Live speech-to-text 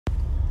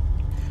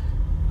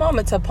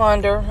Moment to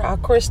ponder. Our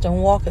Christian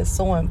walk is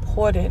so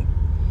important.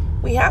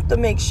 We have to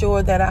make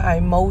sure that our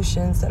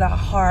emotions, that our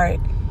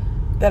heart,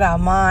 that our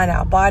mind,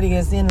 our body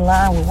is in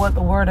line with what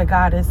the Word of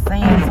God is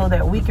saying so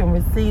that we can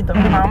receive the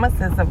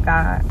promises of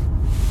God.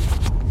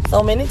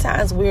 So many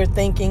times we're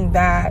thinking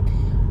that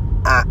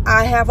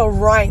I have a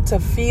right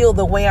to feel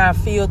the way I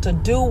feel, to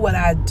do what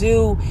I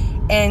do,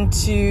 and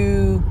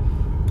to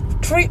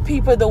treat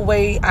people the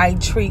way I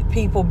treat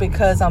people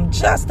because I'm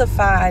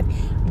justified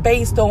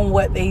based on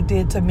what they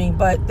did to me.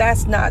 But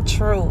that's not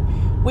true.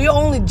 We're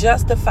only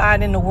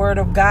justified in the Word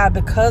of God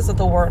because of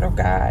the Word of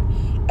God.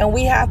 And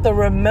we have to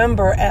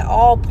remember at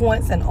all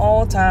points and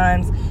all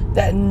times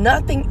that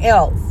nothing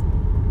else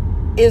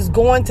is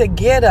going to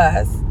get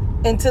us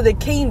into the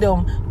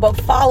kingdom but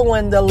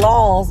following the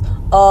laws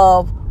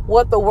of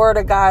what the Word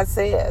of God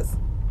says.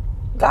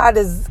 God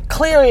is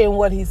clear in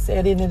what He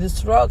said in the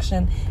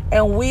instruction,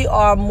 and we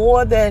are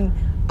more than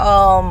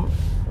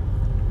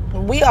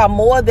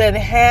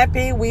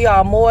happy. We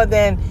are more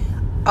than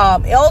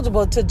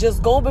eligible to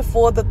just go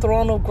before the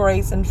throne of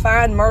grace and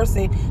find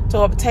mercy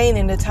to obtain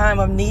in the time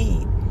of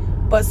need.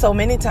 But so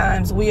many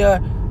times we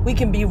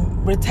can be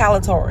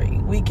retaliatory.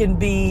 We can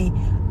be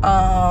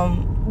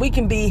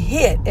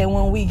hit, and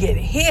when we get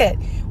hit,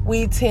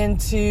 we tend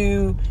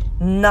to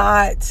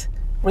not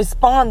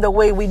respond the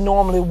way we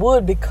normally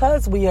would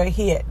because we are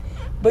hit.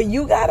 But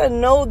you got to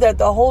know that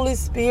the Holy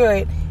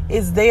Spirit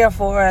is there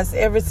for us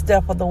every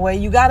step of the way.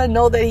 You got to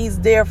know that He's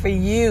there for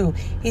you.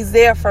 He's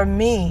there for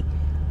me.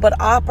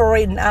 But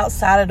operating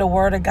outside of the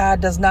Word of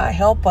God does not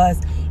help us,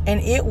 and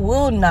it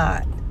will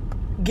not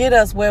get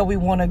us where we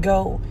want to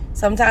go.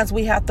 Sometimes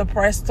we have to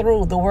press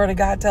through. The Word of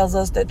God tells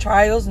us that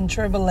trials and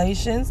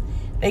tribulations,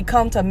 they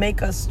come to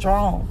make us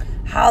strong.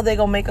 How are they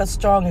going to make us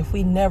strong if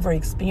we never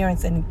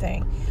experience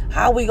anything?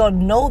 How are we going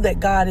to know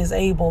that God is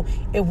able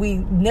if we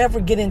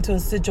never get into a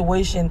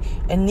situation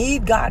and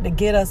need God to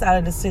get us out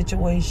of the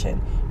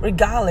situation?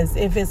 Regardless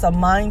if it's a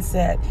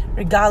mindset,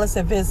 regardless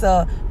if it's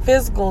a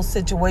physical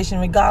situation,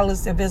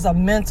 regardless if it's a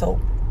mental.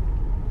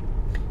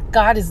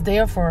 God is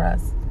there for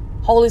us.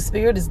 Holy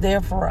Spirit is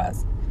there for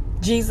us.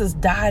 Jesus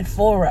died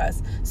for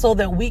us so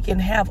that we can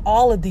have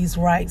all of these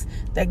rights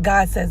that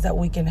God says that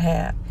we can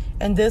have.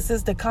 And this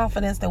is the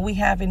confidence that we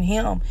have in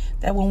Him,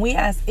 that when we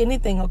ask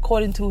anything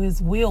according to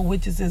His will,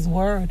 which is His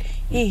word,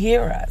 He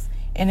hears us.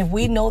 And if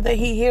we know that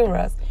He hears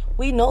us,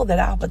 we know that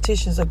our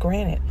petitions are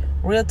granted.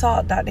 Real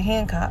talk, Dr.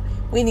 Hancock.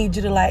 We need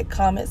you to like,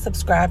 comment,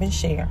 subscribe, and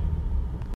share.